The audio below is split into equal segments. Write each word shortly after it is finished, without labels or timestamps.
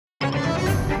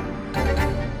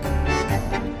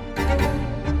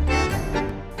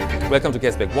Welcome to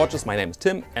Caseback Watches. My name is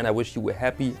Tim and I wish you a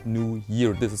happy new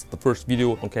year. This is the first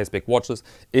video on Caseback Watches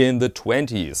in the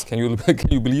 20s. Can you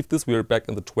believe this? We are back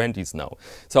in the 20s now.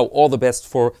 So all the best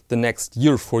for the next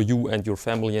year for you and your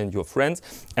family and your friends.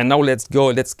 And now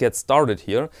let's get started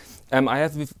here. I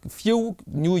have a few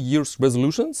New Year's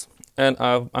resolutions. And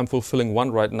I'm fulfilling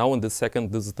one right now, and this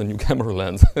is the new camera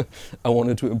lens. I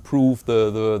wanted to improve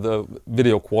the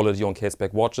video quality on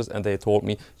Caseback watches, and they told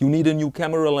me, you need a new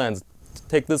camera lens.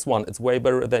 Take this one, it's way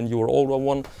better than your older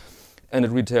one. And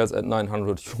it retails at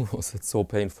 900 euros. It's so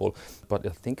painful. But I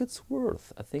think it's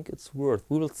worth.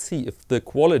 We will see if the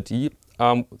quality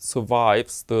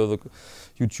survives the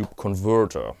YouTube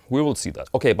converter. We will see that.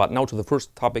 Okay, but now to the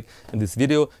first topic in this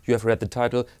video. You have read the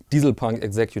title, Dieselpunk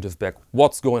Executive Bag.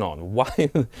 What's going on?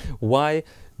 Why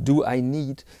do I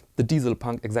need the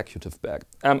Dieselpunk Executive Bag?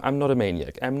 I'm not a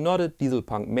maniac. I'm not a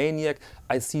Dieselpunk maniac.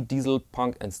 I see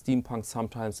Dieselpunk and Steampunk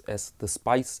sometimes as the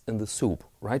spice in the soup,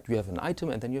 right? You have an item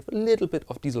and then you have a little bit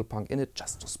of Dieselpunk in it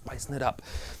just to spicing it up.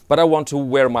 But I want to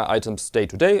wear my items day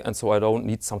to day, and so I don't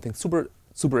need something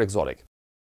super exotic.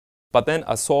 But then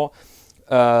I saw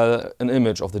an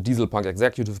image of the Dieselpunk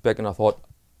Executive Bag and I thought,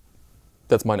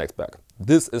 that's my next bag.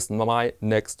 This is my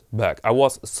next bag. I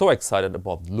was so excited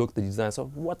about the look, the design. So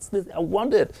what's this? I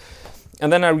want it.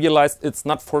 And then I realized it's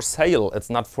not for sale. It's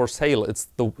not for sale. It's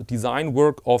the design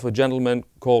work of a gentleman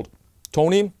called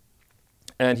Tony.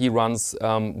 And he runs,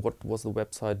 what was the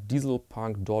website?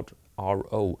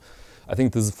 Dieselpunk.ro. I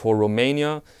think this is for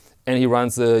Romania. And he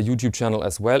runs a YouTube channel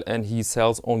as well. And he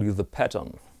sells only the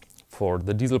pattern for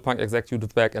the Dieselpunk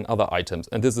Executive Bag and other items.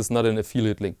 And this is not an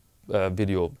affiliate link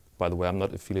video. By the way, I'm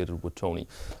not affiliated with Tony.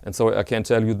 And so I can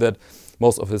tell you that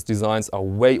most of his designs are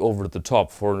way over the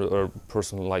top for a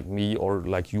person like me or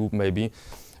like you maybe.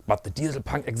 But the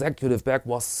Dieselpunk Executive Bag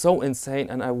was so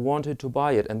insane and I wanted to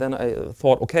buy it. And then I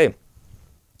thought, okay,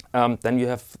 then you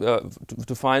have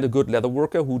to find a good leather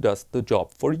worker who does the job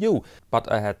for you.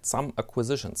 But I had some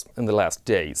acquisitions in the last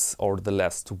days or the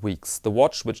last weeks. The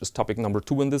watch, which is topic number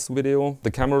 2 in this video.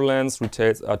 The camera lens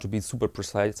retails, to be super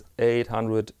precise,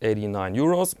 889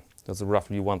 euros. That's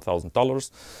roughly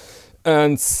 $1,000.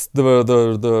 And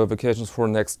the vacations for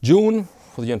next June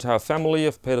for the entire family.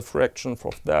 I've paid a fraction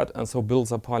for that, and so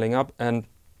bills are piling up. And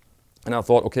I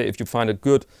thought, okay, if you find a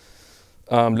good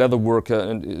leather worker,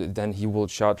 and then he will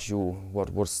charge you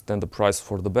what was then the price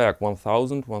for the bag,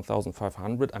 1,000,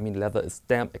 1,500. I mean, leather is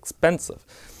damn expensive.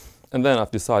 And then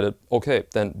I've decided, okay,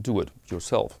 then do it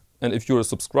yourself. And if you're a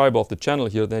subscriber of the channel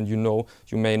here, then you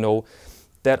may know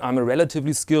that I'm a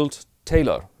relatively skilled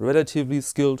tailor, relatively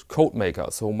skilled coat maker.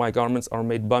 So my garments are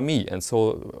made by me, and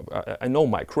so I know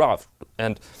my craft.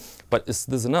 But is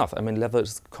this enough? I mean, leather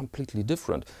is completely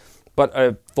different. But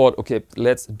I thought, okay,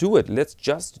 let's do it. Let's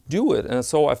just do it. And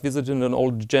so I visited an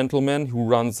old gentleman who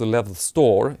runs a leather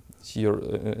store here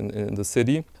in the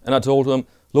city. And I told him,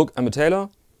 look, I'm a tailor.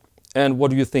 And what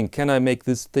do you think? Can I make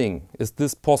this thing? Is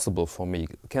this possible for me?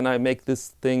 Can I make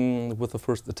this thing with the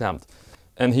first attempt?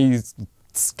 And he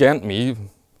scanned me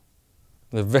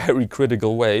in a very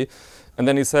critical way. And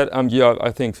then he said, yeah,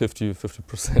 I think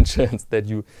 50% chance that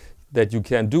you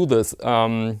can do this.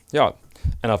 Yeah.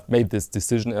 And I've made this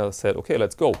decision and I said, okay,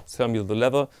 let's go. Sell me the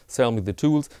leather, sell me the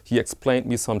tools. He explained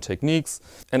me some techniques.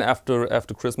 And after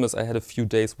Christmas, I had a few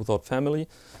days without family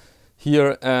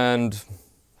here. And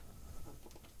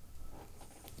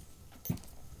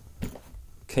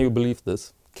can you believe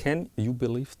this? Can you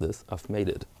believe this? I've made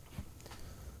it.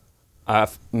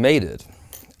 I've made it.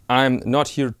 I'm not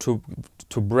here to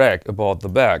brag about the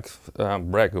bag,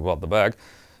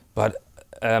 but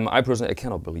I personally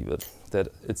cannot believe it. That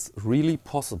it's really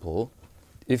possible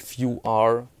if you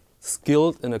are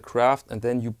skilled in a craft and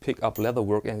then you pick up leather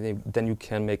work and then you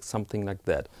can make something like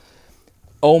that.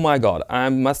 Oh my God! I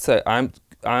must say I'm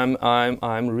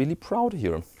really proud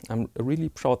here. I'm really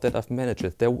proud that I've managed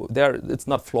it. It's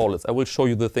not flawless. I will show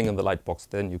you the thing in the light box.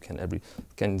 Then you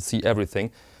can see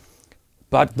everything.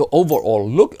 But the overall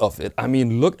look of it. I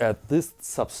mean, look at this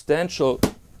substantial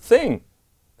thing.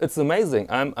 It's amazing.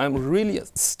 I'm really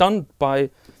stunned by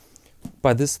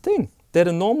this thing, that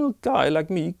a normal guy like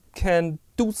me can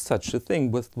do such a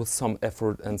thing with some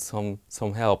effort and some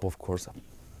help, of course.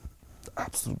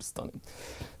 Absolutely stunning.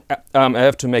 I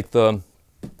have to make the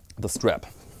strap.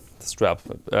 The strap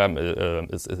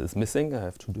is missing. I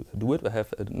have to do it. I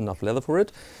have enough leather for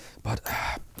it, but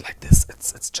like this,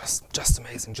 it's just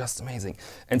amazing, just amazing.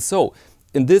 And so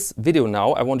in this video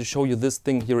now, I want to show you this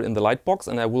thing here in the light box,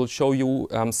 and I will show you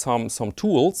some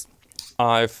tools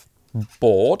I've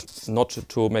bought, not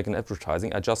to make an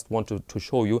advertising, I just wanted to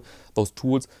show you those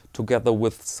tools together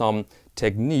with some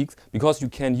techniques, because you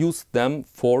can use them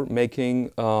for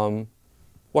making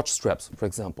watch straps, for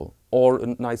example, or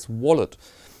a nice wallet,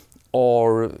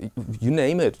 or you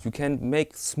name it. You can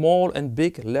make small and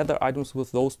big leather items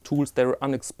with those tools. They're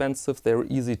inexpensive, they're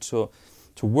easy to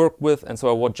work with, and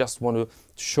so I just want to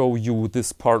show you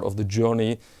this part of the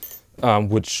journey,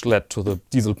 which led to the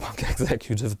Dieselpunk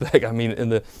Executive Bag. I mean, in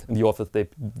the office,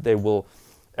 they will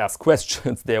ask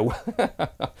questions there.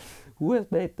 Who has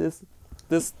made this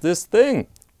thing?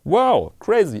 Wow,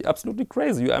 crazy, absolutely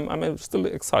crazy. I'm still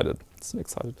excited.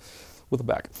 With the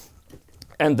bag.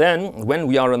 And then, when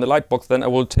we are in the Lightbox, then I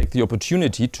will take the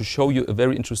opportunity to show you a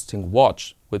very interesting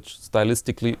watch, which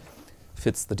stylistically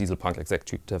fits the Dieselpunk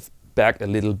Executive Bag a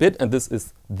little bit. And this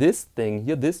is this thing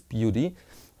here, this beauty.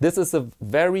 This is a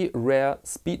very rare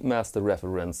Speedmaster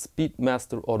reference,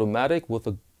 Speedmaster Automatic with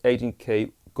a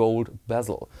 18K gold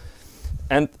bezel.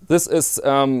 And this is,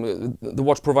 the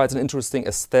watch provides an interesting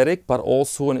aesthetic, but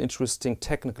also an interesting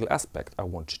technical aspect I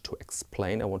want to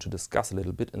explain, I want to discuss a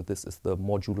little bit, and this is the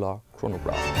modular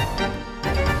chronograph.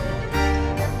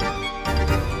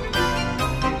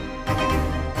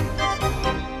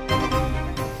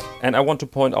 And I want to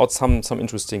point out some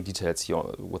interesting details here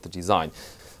with the design.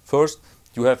 First,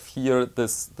 you have here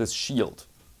this shield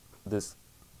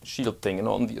thing, and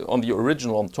on the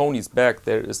original, on Tony's bag,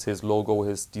 there is his logo,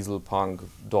 his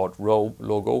dieselpunk.ro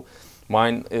logo.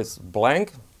 Mine is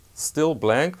blank, still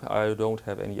blank. I don't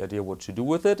have any idea what to do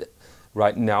with it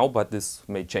right now, but this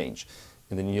may change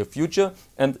in the near future.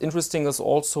 And interesting is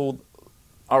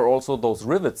are also those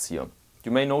rivets here.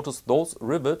 You may notice those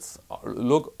rivets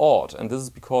look odd, and this is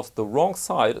because the wrong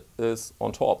side is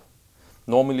on top.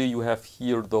 Normally you have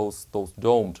here those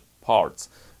domed parts,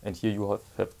 and here you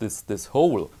have this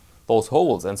hole, those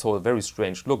holes, and so a very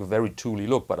strange look, a very tooly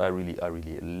look, but I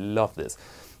really love this.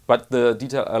 But the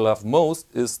detail I love most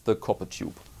is the copper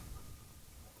tube.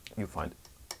 You find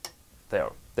it there.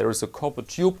 There is a copper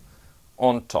tube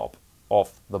on top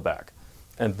of the bag.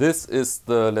 And this is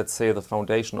the, let's say, the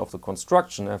foundation of the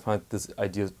construction. I find this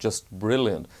idea just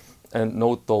brilliant. And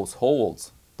note those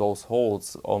holes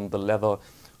on the leather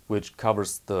which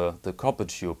covers the copper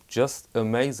tube. Just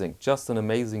amazing, just an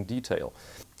amazing detail.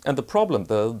 And the problem,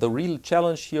 the real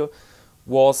challenge here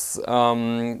was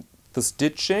the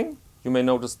stitching. You may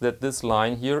notice that this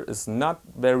line here is not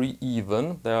very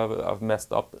even. There I've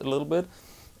messed up a little bit.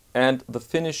 And the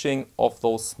finishing of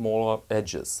those smaller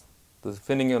edges. The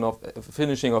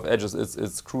finishing of edges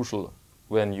is crucial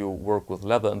when you work with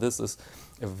leather. And this is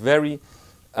a very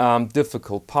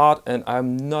difficult part, and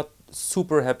I'm not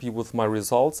super happy with my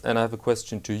results. And I have a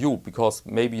question to you, because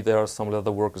maybe there are some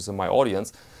leather workers in my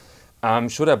audience.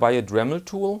 Should I buy a Dremel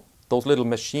tool? Those little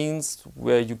machines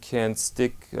where you can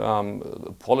stick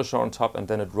a polisher on top and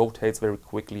then it rotates very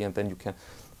quickly and then you can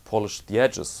polish the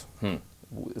edges.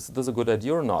 Is this a good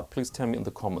idea or not? Please tell me in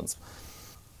the comments.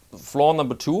 Flaw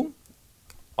number 2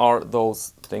 are those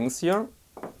things here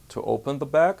to open the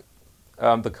bag.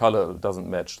 The color doesn't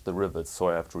match the rivets, so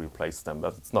I have to replace them.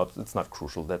 But it's not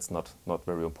crucial. That's not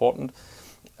very important.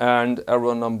 And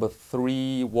error number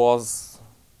 3 was,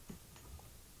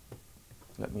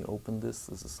 let me open this.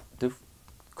 This is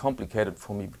complicated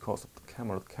for me because of the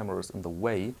camera. The camera is in the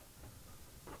way.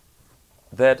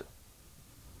 That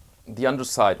the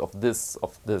underside of this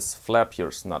flap here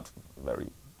is not very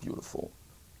beautiful.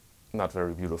 Not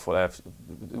very beautiful. It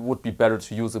would be better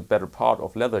to use a better part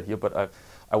of leather here, but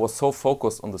I was so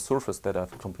focused on the surface that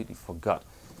I've completely forgot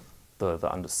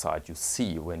the underside you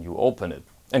see when you open it.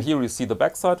 And here you see the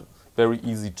backside, very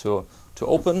easy to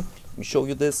open. Let me show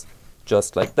you this.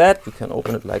 Just like that, you can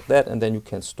open it like that, and then you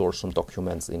can store some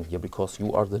documents in here because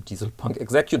you are the Dieselpunk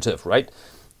executive, right?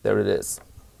 There it is.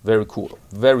 Very cool,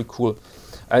 very cool.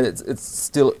 And it's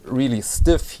still really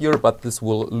stiff here, but this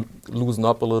will loosen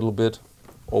up a little bit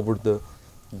over the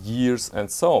years.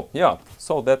 And so, yeah,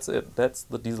 so that's it. That's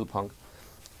the Dieselpunk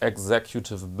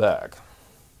Executive Bag.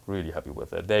 Really happy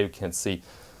with it. There you can see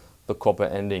the copper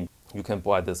ending. You can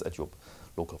buy this at your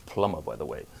local plumber, by the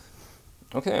way.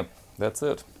 Okay, that's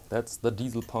it. That's the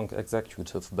Dieselpunk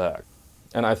Executive Bag.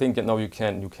 And I think now you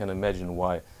can imagine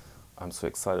why I'm so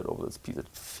excited over this piece. It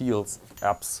feels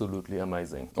absolutely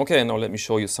amazing. Okay, now let me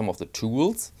show you some of the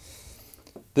tools.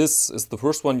 This is the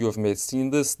first one. You have seen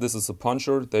this. This is a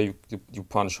puncher. There you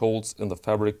punch holes in the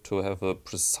fabric to have a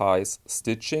precise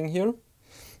stitching here.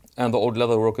 And the old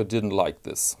leather worker didn't like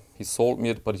this. He sold me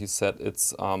it, but he said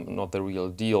it's not the real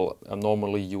deal.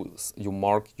 Normally you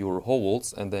mark your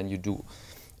holes and then you do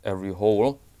every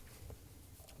hole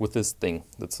with this thing.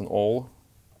 That's an all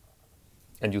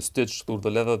and you stitch through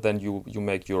the leather, then you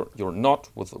make your knot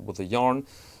with the yarn,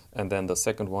 and then the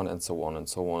second one, and so on and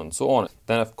so on and so on.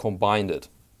 Then I've combined it.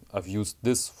 I've used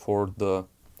this for the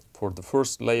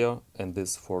first layer and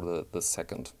this for the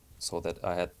second, so that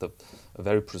I had a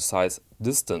very precise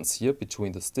distance here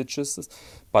between the stitches,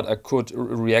 but I could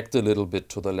react a little bit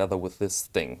to the leather with this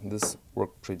thing. This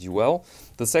worked pretty well.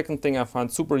 The second thing I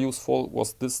find super useful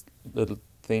was this little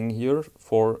thing here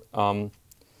for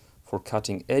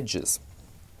cutting edges,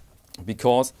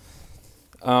 because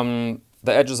the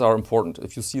edges are important.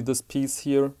 If you see this piece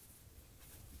here,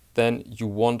 then you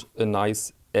want a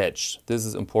nice edge. This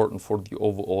is important for the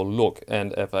overall look,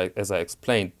 and as I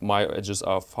explained, my edges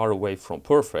are far away from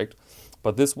perfect,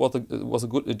 but this was a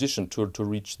good addition to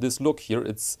reach this look here.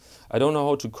 I don't know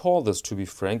how to call this, to be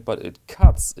frank, but it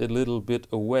cuts a little bit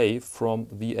away from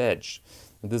the edge.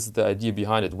 And this is the idea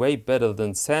behind it. Way better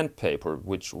than sandpaper,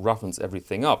 which roughens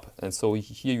everything up. And so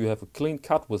here you have a clean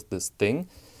cut with this thing,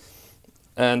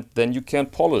 and then you can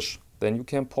polish. Then you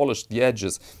can polish the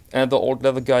edges. And the old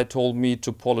leather guy told me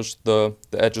to polish the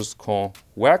edges con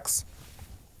wax.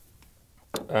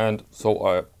 And so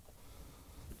I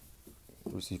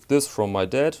received this from my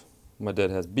dad. My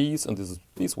dad has bees, and this is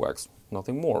beeswax,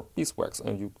 nothing more, beeswax.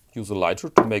 And you use a lighter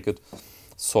to make it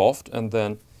soft, and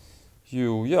then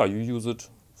you use it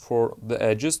for the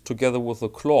edges together with a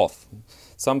cloth.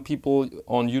 Some people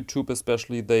on YouTube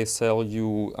especially, they sell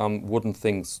you wooden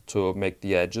things to make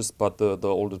the edges, but the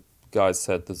older guy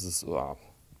said this is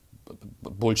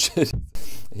bullshit.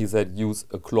 He said use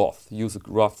a cloth, use a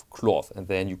rough cloth, and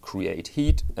then you create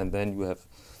heat, and then you have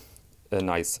a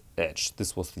nice edge.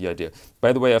 This was the idea.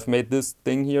 By the way, I've made this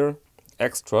thing here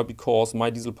extra because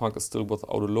my Dieselpunk is still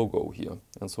without a logo here,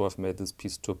 and so I've made this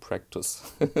piece to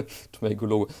practice to make a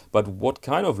logo. But what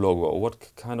kind of logo?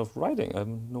 What kind of writing? I have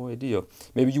no idea.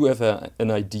 Maybe you have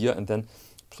an idea, and then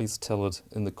please tell it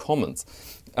in the comments.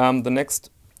 The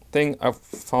next thing I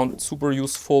found super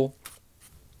useful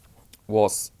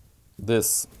was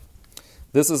this.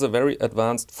 This is a very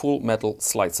advanced full metal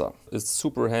slicer. It's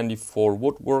super handy for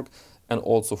woodwork and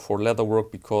also for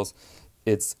leatherwork because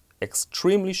it's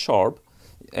extremely sharp,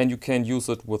 and you can use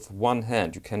it with one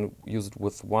hand. You can use it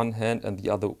with one hand, and the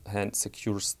other hand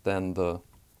secures then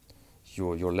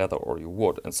your leather or your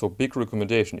wood. And so big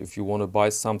recommendation if you want to buy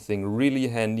something really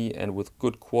handy and with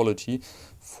good quality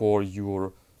for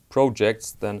your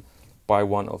projects, then buy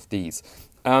one of these.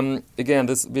 Again,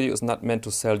 this video is not meant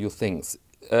to sell you things.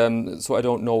 So I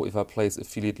don't know if I place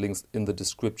affiliate links in the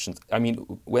descriptions. I mean,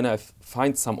 when I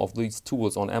find some of these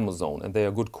tools on Amazon and they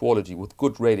are good quality with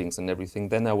good ratings and everything,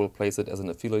 then I will place it as an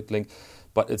affiliate link,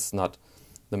 but it's not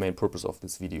the main purpose of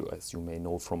this video, as you may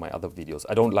know from my other videos.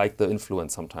 I don't like the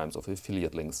influence sometimes of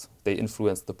affiliate links. They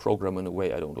influence the program in a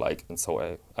way I don't like, and so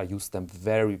I use them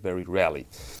very, very rarely.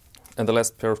 And the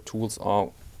last pair of tools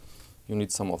are, you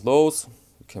need some of those.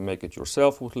 You can make it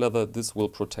yourself with leather. This will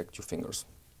protect your fingers.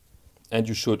 And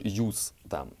you should use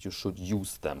them. You should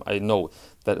use them. I know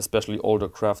that especially older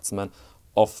craftsmen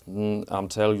often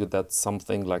tell you that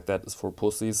something like that is for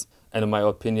pussies. And in my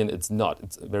opinion, it's not.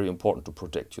 It's very important to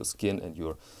protect your skin and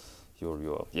your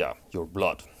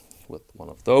blood with one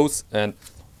of those. And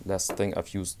last thing,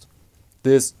 I've used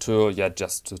this to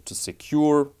to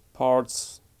secure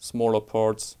parts, smaller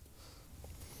parts.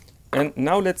 And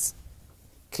now let's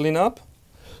clean up.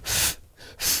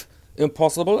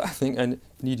 Impossible. I think I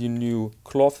need a new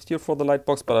cloth here for the light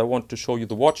box, but I want to show you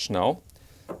the watch now.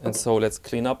 And so let's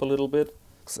clean up a little bit.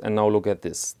 And now look at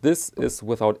this. This is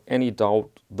without any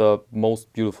doubt the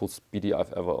most beautiful Speedy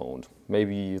I've ever owned.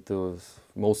 Maybe the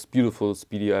most beautiful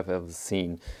Speedy I've ever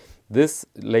seen. This,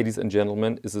 ladies and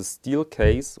gentlemen, is a steel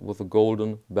case with a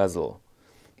golden bezel.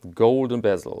 Golden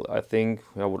bezel. I think,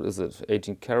 what is it?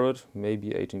 18 karat?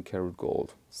 Maybe 18 karat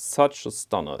gold. Such a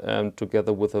stunner. And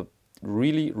together with a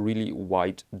really, really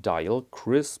white dial.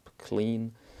 Crisp,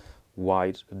 clean,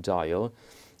 white dial.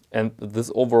 And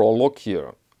this overall look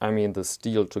here. I mean, the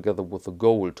steel together with the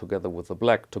gold, together with the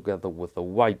black, together with the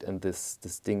white, and this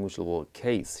distinguishable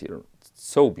case here. It's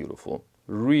so beautiful.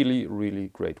 Really, really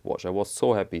great watch. I was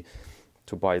so happy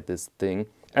to buy this thing.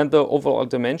 And the overall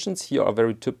dimensions here are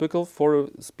very typical for a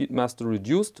Speedmaster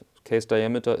Reduced. Case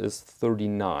diameter is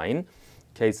 39.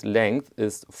 Case length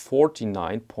is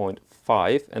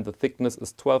 49.5, and the thickness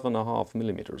is 12.5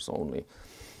 millimeters only.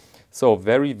 So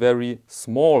very, very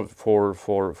small for a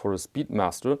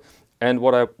Speedmaster. And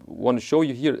what I want to show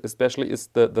you here especially is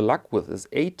the lug width is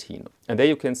 18. And there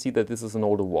you can see that this is an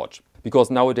older watch.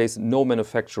 Because nowadays no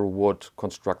manufacturer would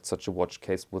construct such a watch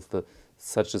case with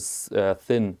such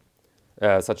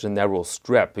a narrow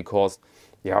strap, because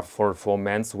yeah, for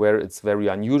menswear, it's very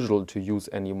unusual to use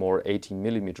any more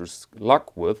 18mm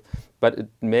lug width, but it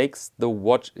makes the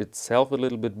watch itself a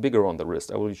little bit bigger on the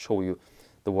wrist. I will show you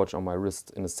the watch on my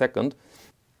wrist in a second.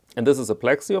 And this is a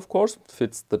plexi, of course,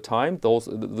 fits the time.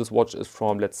 This watch is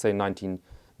from, let's say,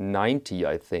 1990,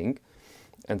 I think.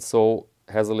 And so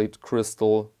has a little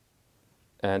crystal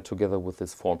and together with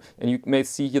this form. And you may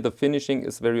see here the finishing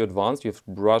is very advanced. You have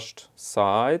brushed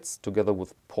sides together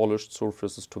with polished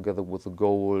surfaces, together with the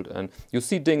gold. And you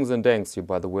see dings and dangs here,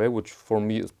 by the way, which for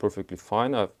me is perfectly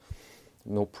fine. I have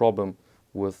no problem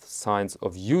with signs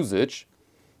of usage.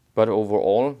 But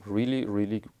overall, really,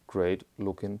 really great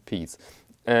looking piece.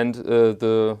 And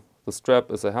the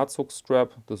strap is a Herzog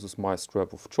strap. This is my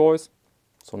strap of choice.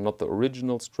 So not the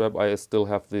original strap. I still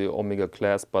have the Omega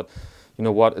clasp, but you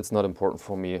know what? It's not important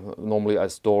for me. Normally I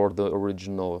store the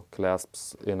original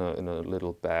clasps in a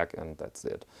little bag, and that's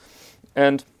it.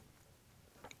 And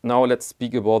now let's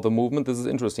speak about the movement. This is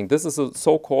interesting. This is a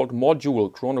so-called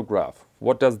module chronograph.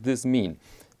 What does this mean?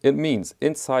 It means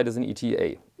inside is an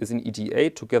ETA. Is an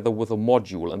ETA together with a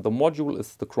module, and the module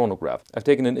is the chronograph. I've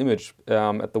taken an image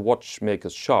at the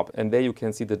watchmaker's shop, and there you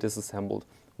can see the disassembled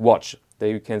watch. There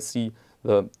you can see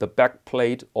the back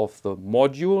plate of the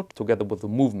module together with the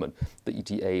movement, the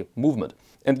ETA movement.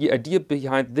 And the idea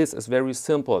behind this is very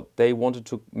simple. They wanted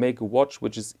to make a watch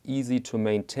which is easy to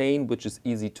maintain, which is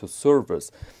easy to service.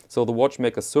 So the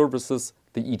watchmaker services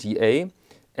the ETA,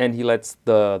 and he lets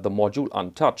the module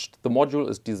untouched. The module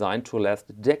is designed to last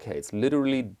decades,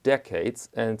 literally decades,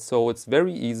 and so it's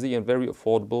very easy and very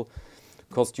affordable.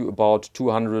 Cost you about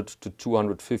 200 to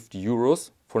 250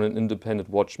 euros for an independent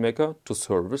watchmaker to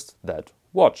service that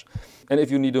watch. And if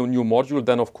you need a new module,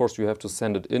 then of course you have to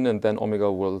send it in, and then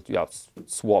Omega will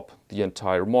swap the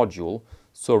entire module,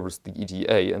 service the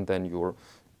ETA, and then you're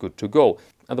good to go.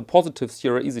 And the positives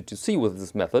here are easy to see with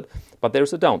this method, but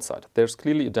there's a downside. There's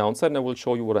clearly a downside, and I will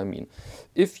show you what I mean.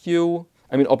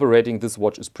 Operating this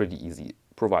watch is pretty easy. It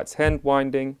provides hand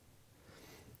winding,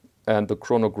 and the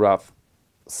chronograph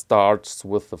starts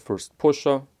with the first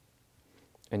pusher,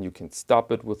 and you can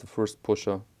stop it with the first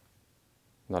pusher,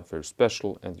 not very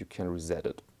special, and you can reset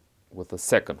it with the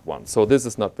second one. So this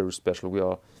is not very special.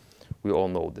 We all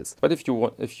know this. But if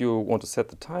you want to set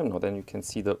the time now, then you can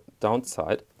see the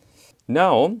downside.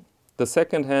 Now the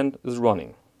second hand is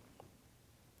running,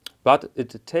 but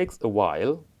it takes a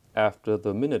while after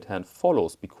the minute hand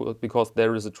follows, because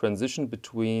there is a transition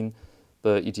between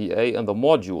the ETA and the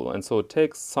module, and so it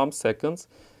takes some seconds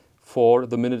for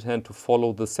the minute hand to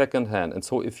follow the second hand. And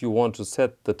so if you want to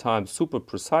set the time super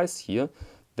precise here,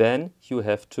 then you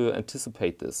have to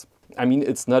anticipate this. I mean,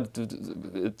 it's not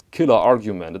a killer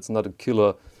argument, it's not a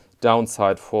killer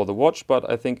downside for the watch, but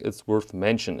I think it's worth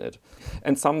mentioning it.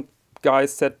 And some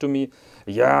guys said to me,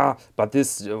 yeah, but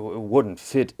this wouldn't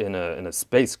fit in a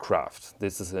spacecraft.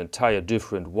 This is an entire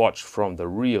different watch from the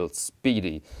real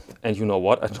Speedy. And you know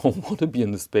what? I don't want to be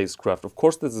in the spacecraft. Of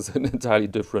course, this is an entirely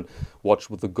different watch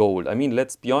with the gold. I mean,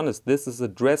 let's be honest, this is a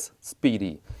dress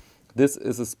Speedy. This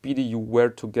is a Speedy you wear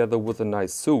together with a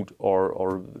nice suit,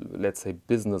 or let's say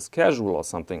business casual or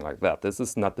something like that. This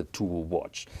is not the tool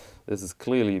watch. This is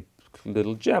clearly a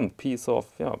little gem, piece of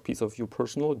your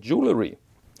personal jewelry.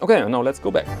 Okay, now let's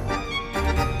go back.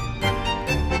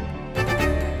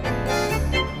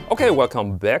 Okay,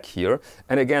 welcome back here.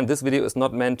 And again, this video is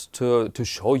not meant to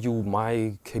show you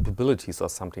my capabilities or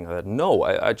something like that. No,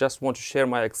 I just want to share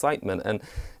my excitement.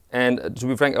 And to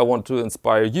be frank, I want to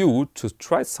inspire you to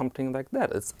try something like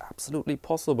that. It's absolutely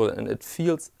possible, and it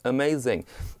feels amazing.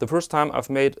 The first time I've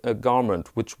made a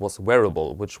garment which was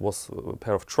wearable, which was a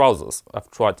pair of trousers, I've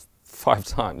tried 5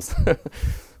 times.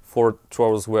 4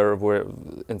 trousers were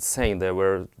insane, they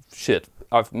were shit.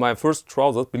 My first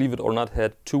trousers, believe it or not,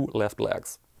 had 2 left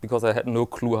legs, because I had no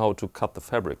clue how to cut the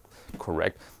fabric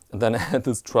correct. And then I had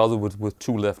this trouser with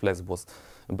 2 left legs. It was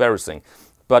embarrassing.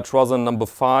 But trouser number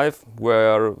 5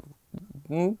 were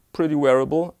pretty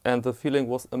wearable, and the feeling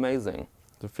was amazing.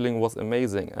 The feeling was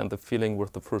amazing, and the feeling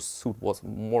with the first suit was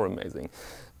more amazing.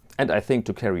 And I think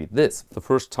to carry this the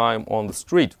first time on the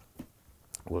street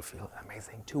will feel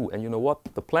amazing too. And you know what?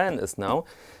 The plan is now,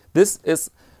 this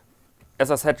is, as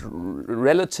I said,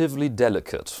 relatively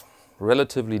delicate.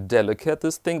 Relatively delicate,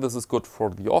 this thing. This is good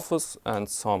for the office and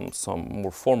some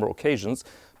more formal occasions.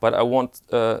 But I want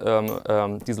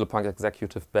Dieselpunk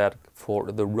Executive Bag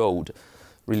for the road,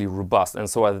 really robust. And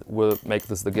so I will make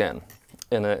this again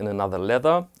in another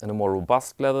leather, in a more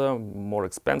robust leather, more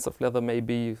expensive leather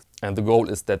maybe. And the goal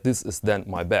is that this is then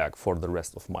my bag for the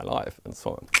rest of my life. And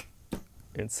so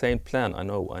Insane plan, I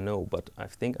know, but I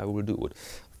think I will do it.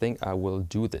 I think I will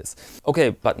do this. Okay,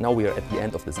 but now we are at the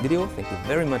end of this video. Thank you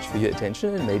very much for your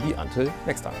attention, and maybe until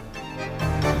next time.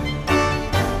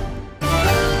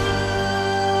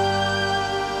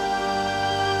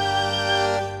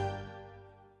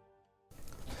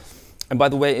 And by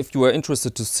the way, if you are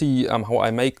interested to see how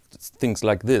I make things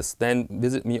like this, then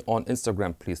visit me on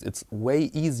Instagram, please. It's way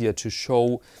easier to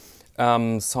show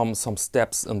some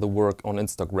steps in the work on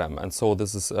Instagram. And so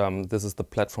this is the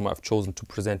platform I've chosen to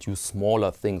present you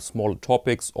smaller things, smaller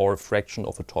topics, or a fraction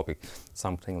of a topic,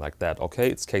 something like that. Okay,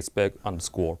 it's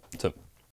Caseback_Tim.